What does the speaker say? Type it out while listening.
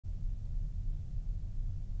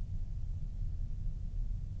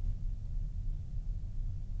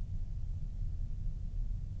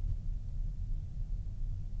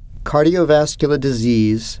Cardiovascular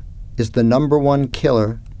disease is the #1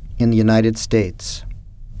 killer in the United States.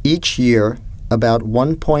 Each year, about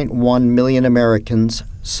 1.1 million Americans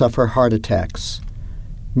suffer heart attacks,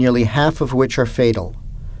 nearly half of which are fatal,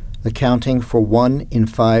 accounting for 1 in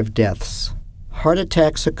 5 deaths. Heart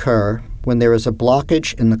attacks occur when there is a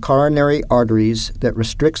blockage in the coronary arteries that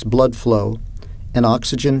restricts blood flow and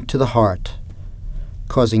oxygen to the heart,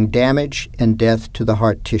 causing damage and death to the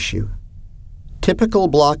heart tissue. Typical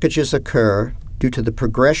blockages occur due to the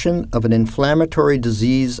progression of an inflammatory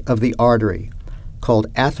disease of the artery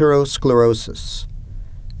called atherosclerosis.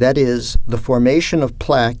 That is, the formation of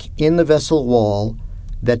plaque in the vessel wall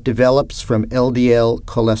that develops from LDL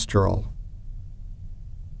cholesterol.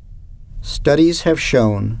 Studies have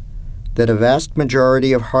shown that a vast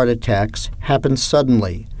majority of heart attacks happen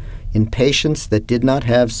suddenly in patients that did not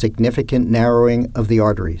have significant narrowing of the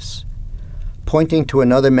arteries, pointing to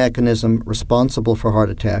another mechanism responsible for heart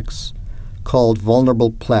attacks called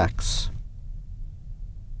vulnerable plaques.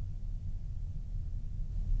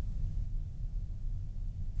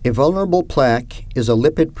 A vulnerable plaque is a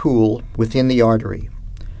lipid pool within the artery,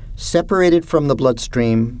 separated from the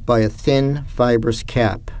bloodstream by a thin, fibrous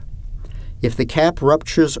cap. If the cap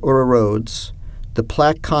ruptures or erodes, the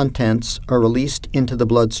plaque contents are released into the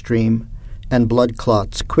bloodstream and blood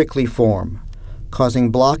clots quickly form,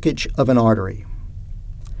 causing blockage of an artery.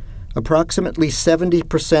 Approximately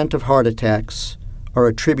 70% of heart attacks are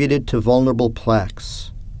attributed to vulnerable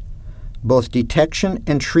plaques. Both detection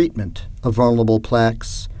and treatment of vulnerable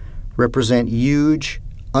plaques represent huge,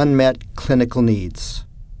 unmet clinical needs.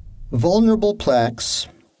 Vulnerable plaques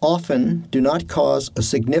often do not cause a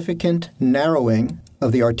significant narrowing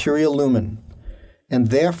of the arterial lumen and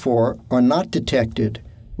therefore are not detected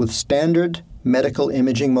with standard medical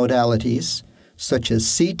imaging modalities such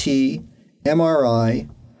as CT, MRI,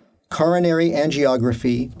 coronary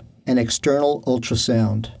angiography, and external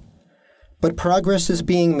ultrasound. But progress is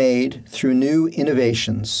being made through new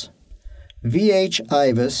innovations.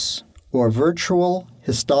 VH-IVUS, or virtual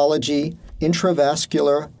histology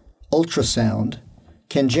intravascular ultrasound,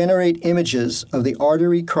 can generate images of the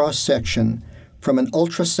artery cross-section from an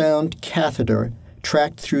ultrasound catheter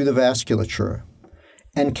tracked through the vasculature,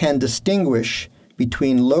 and can distinguish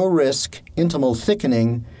between low-risk intimal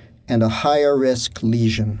thickening and a higher-risk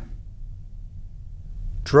lesion.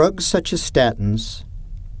 Drugs such as statins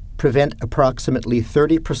prevent approximately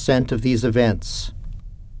 30% of these events,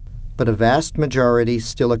 but a vast majority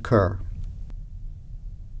still occur.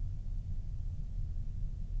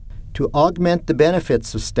 To augment the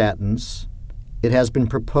benefits of statins, it has been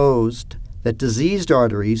proposed that diseased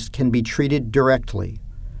arteries can be treated directly,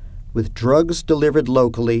 with drugs delivered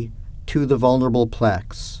locally to the vulnerable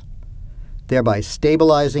plaques, thereby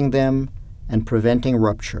stabilizing them and preventing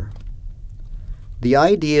rupture. The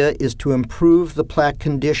idea is to improve the plaque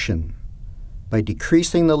condition by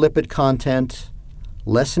decreasing the lipid content,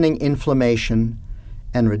 lessening inflammation,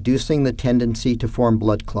 and reducing the tendency to form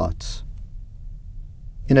blood clots.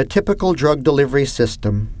 In a typical drug delivery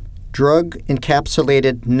system,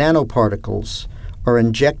 drug-encapsulated nanoparticles are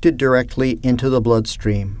injected directly into the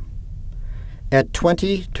bloodstream. At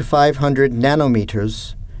 20 to 500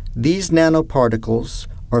 nanometers, these nanoparticles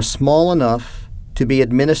are small enough to be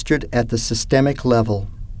administered at the systemic level.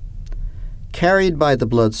 Carried by the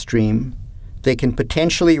bloodstream, they can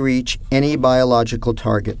potentially reach any biological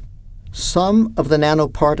target. Some of the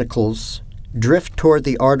nanoparticles drift toward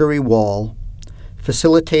the artery wall,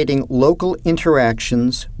 facilitating local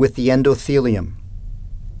interactions with the endothelium.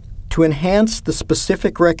 To enhance the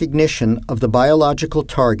specific recognition of the biological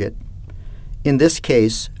target, in this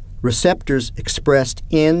case, receptors expressed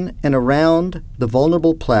in and around the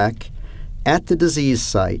vulnerable plaque at the disease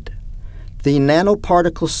site, the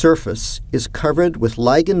nanoparticle surface is covered with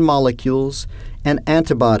ligand molecules and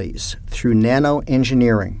antibodies through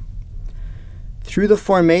nanoengineering. Through the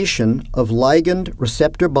formation of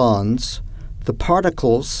ligand-receptor bonds, the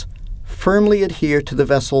particles firmly adhere to the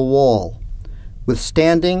vessel wall,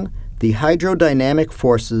 withstanding the hydrodynamic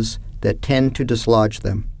forces that tend to dislodge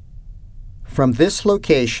them. From this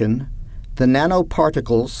location, the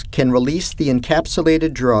nanoparticles can release the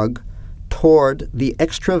encapsulated drug toward the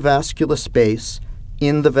extravascular space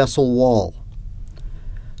in the vessel wall.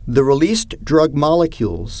 The released drug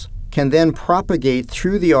molecules can then propagate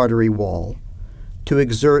through the artery wall to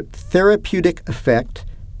exert therapeutic effect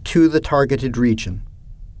to the targeted region.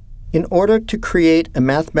 In order to create a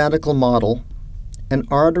mathematical model, an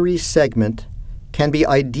artery segment can be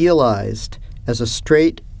idealized as a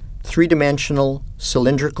straight, three-dimensional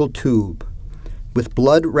cylindrical tube, with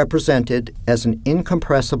blood represented as an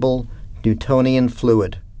incompressible Newtonian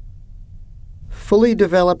fluid. fully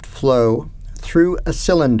developed flow through a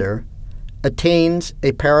cylinder attains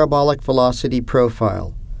a parabolic velocity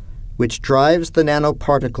profile, which drives the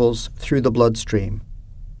nanoparticles through the bloodstream.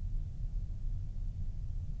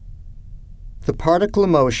 The particle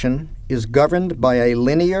motion is governed by a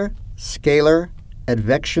linear, scalar,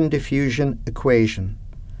 advection diffusion equation,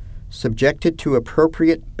 subjected to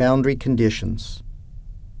appropriate boundary conditions.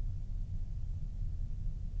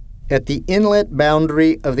 At the inlet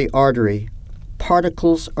boundary of the artery,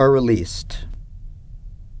 particles are released.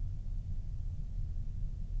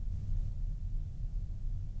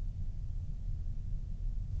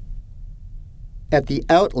 At the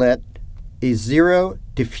outlet, a zero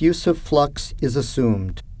diffusive flux is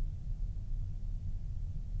assumed.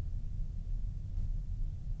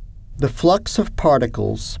 The flux of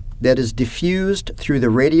particles that is diffused through the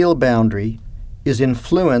radial boundary is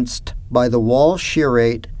influenced by the wall shear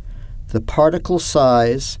rate, the particle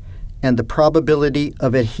size, and the probability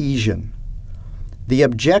of adhesion. The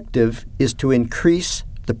objective is to increase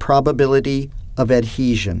the probability of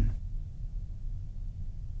adhesion.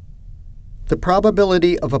 The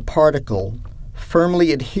probability of a particle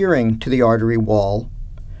firmly adhering to the artery wall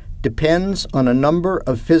depends on a number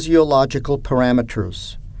of physiological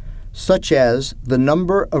parameters, such as the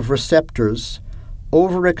number of receptors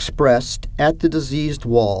overexpressed at the diseased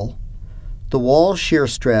wall, the wall shear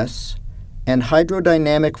stress, and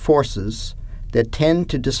hydrodynamic forces that tend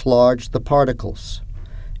to dislodge the particles,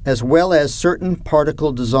 as well as certain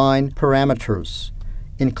particle design parameters,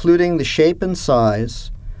 including the shape and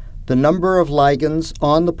size, the number of ligands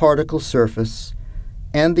on the particle surface,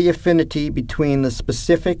 and the affinity between the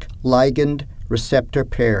specific ligand-receptor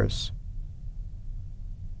pairs.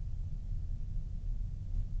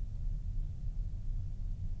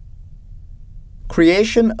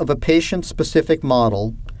 Creation of a patient-specific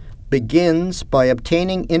model begins by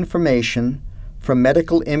obtaining information from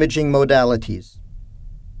medical imaging modalities.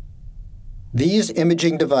 These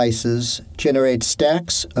imaging devices generate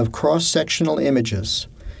stacks of cross-sectional images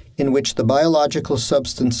in which the biological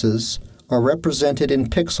substances are represented in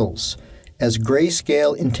pixels as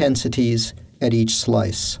grayscale intensities at each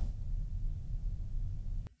slice.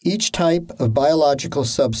 Each type of biological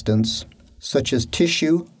substance, such as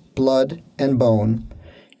tissue, blood, and bone,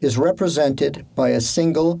 is represented by a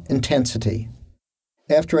single intensity.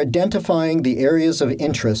 After identifying the areas of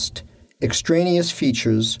interest, extraneous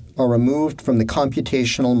features are removed from the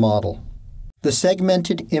computational model. The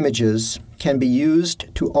segmented images can be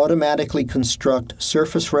used to automatically construct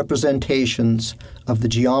surface representations of the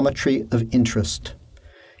geometry of interest.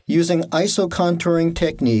 Using isocontouring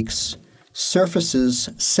techniques, surfaces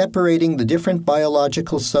separating the different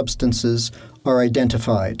biological substances are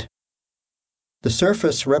identified. The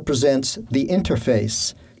surface represents the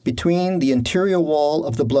interface between the interior wall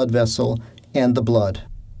of the blood vessel and the blood.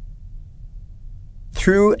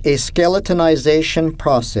 Through a skeletonization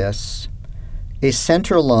process, a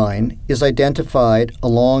center line is identified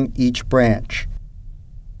along each branch.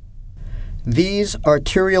 These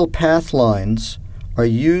arterial path lines are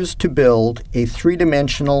used to build a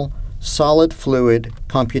three-dimensional solid fluid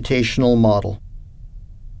computational model.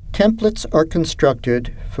 Templates are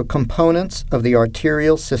constructed for components of the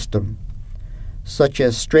arterial system, such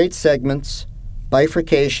as straight segments,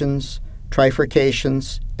 bifurcations,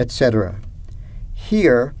 trifurcations, etc.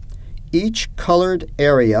 Here, each colored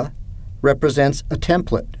area represents a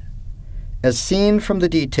template. As seen from the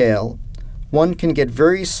detail, one can get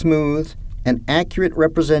very smooth and accurate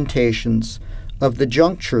representations of the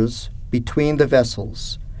junctures between the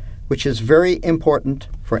vessels, which is very important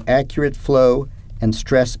for accurate flow and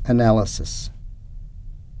stress analysis.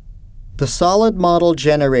 The solid model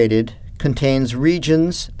generated contains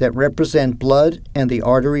regions that represent blood and the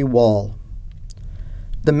artery wall.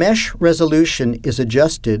 The mesh resolution is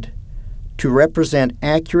adjusted to represent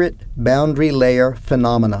accurate boundary layer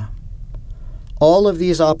phenomena. All of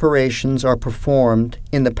these operations are performed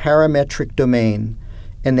in the parametric domain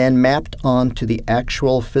and then mapped onto the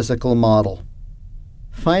actual physical model.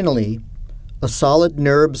 Finally, a solid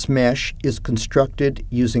NURBS mesh is constructed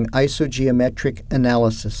using isogeometric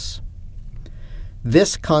analysis.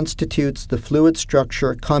 This constitutes the fluid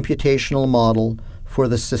structure computational model for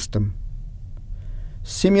the system.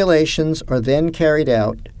 Simulations are then carried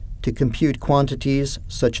out to compute quantities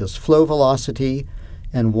such as flow velocity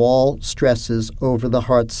and wall stresses over the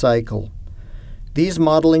heart cycle. These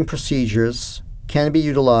modeling procedures can be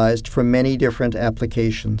utilized for many different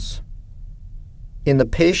applications. In the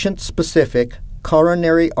patient-specific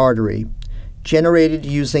coronary artery generated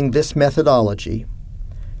using this methodology,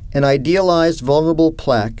 an idealized vulnerable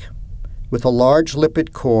plaque with a large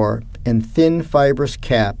lipid core and thin fibrous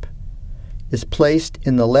cap is placed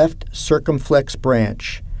in the left circumflex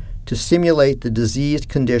branch to simulate the diseased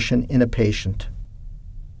condition in a patient.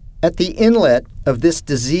 At the inlet of this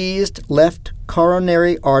diseased left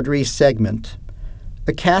coronary artery segment,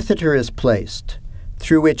 a catheter is placed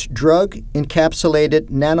through which drug-encapsulated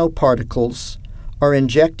nanoparticles are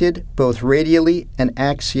injected both radially and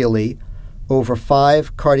axially over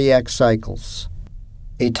 5 cardiac cycles.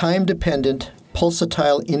 A time-dependent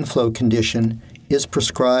pulsatile inflow condition is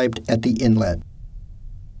prescribed at the inlet.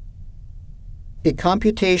 A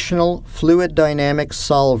computational fluid dynamics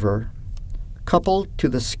solver coupled to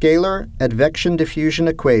the scalar advection diffusion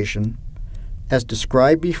equation, as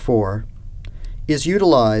described before, is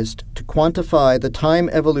utilized to quantify the time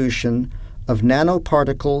evolution of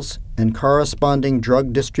nanoparticles and corresponding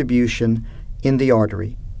drug distribution in the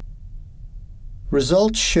artery.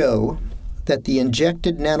 Results show that the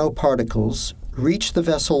injected nanoparticles reach the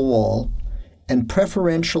vessel wall and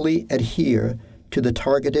preferentially adhere to the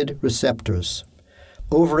targeted receptors,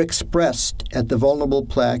 overexpressed at the vulnerable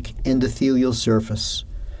plaque endothelial surface,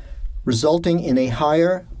 resulting in a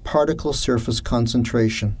higher particle surface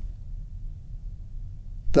concentration.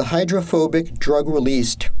 The hydrophobic drug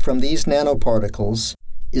released from these nanoparticles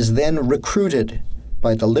is then recruited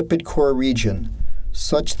by the lipid core region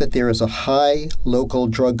such that there is a high local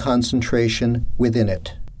drug concentration within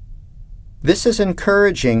it. This is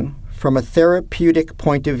encouraging from a therapeutic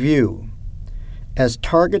point of view, as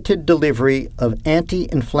targeted delivery of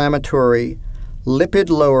anti-inflammatory,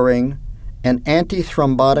 lipid-lowering, and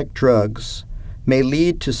antithrombotic drugs may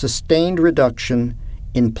lead to sustained reduction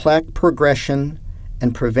in plaque progression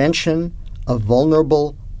and prevention of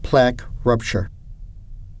vulnerable plaque rupture.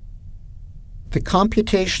 The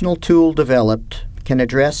computational tool developed can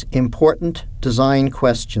address important design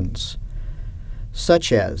questions,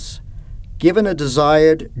 such as, given a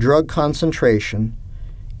desired drug concentration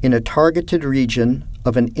in a targeted region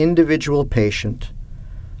of an individual patient,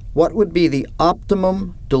 what would be the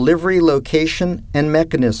optimum delivery location and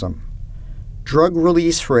mechanism, drug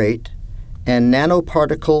release rate, and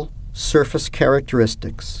nanoparticle surface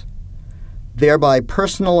characteristics, thereby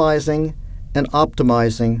personalizing and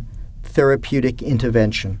optimizing therapeutic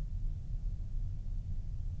intervention.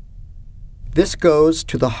 This goes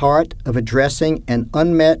to the heart of addressing an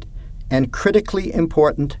unmet and critically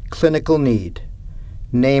important clinical need,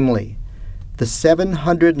 namely the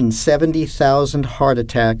 770,000 heart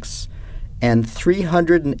attacks and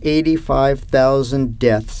 385,000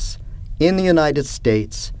 deaths in the United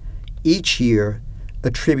States each year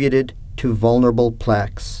attributed to vulnerable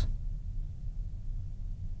plaques.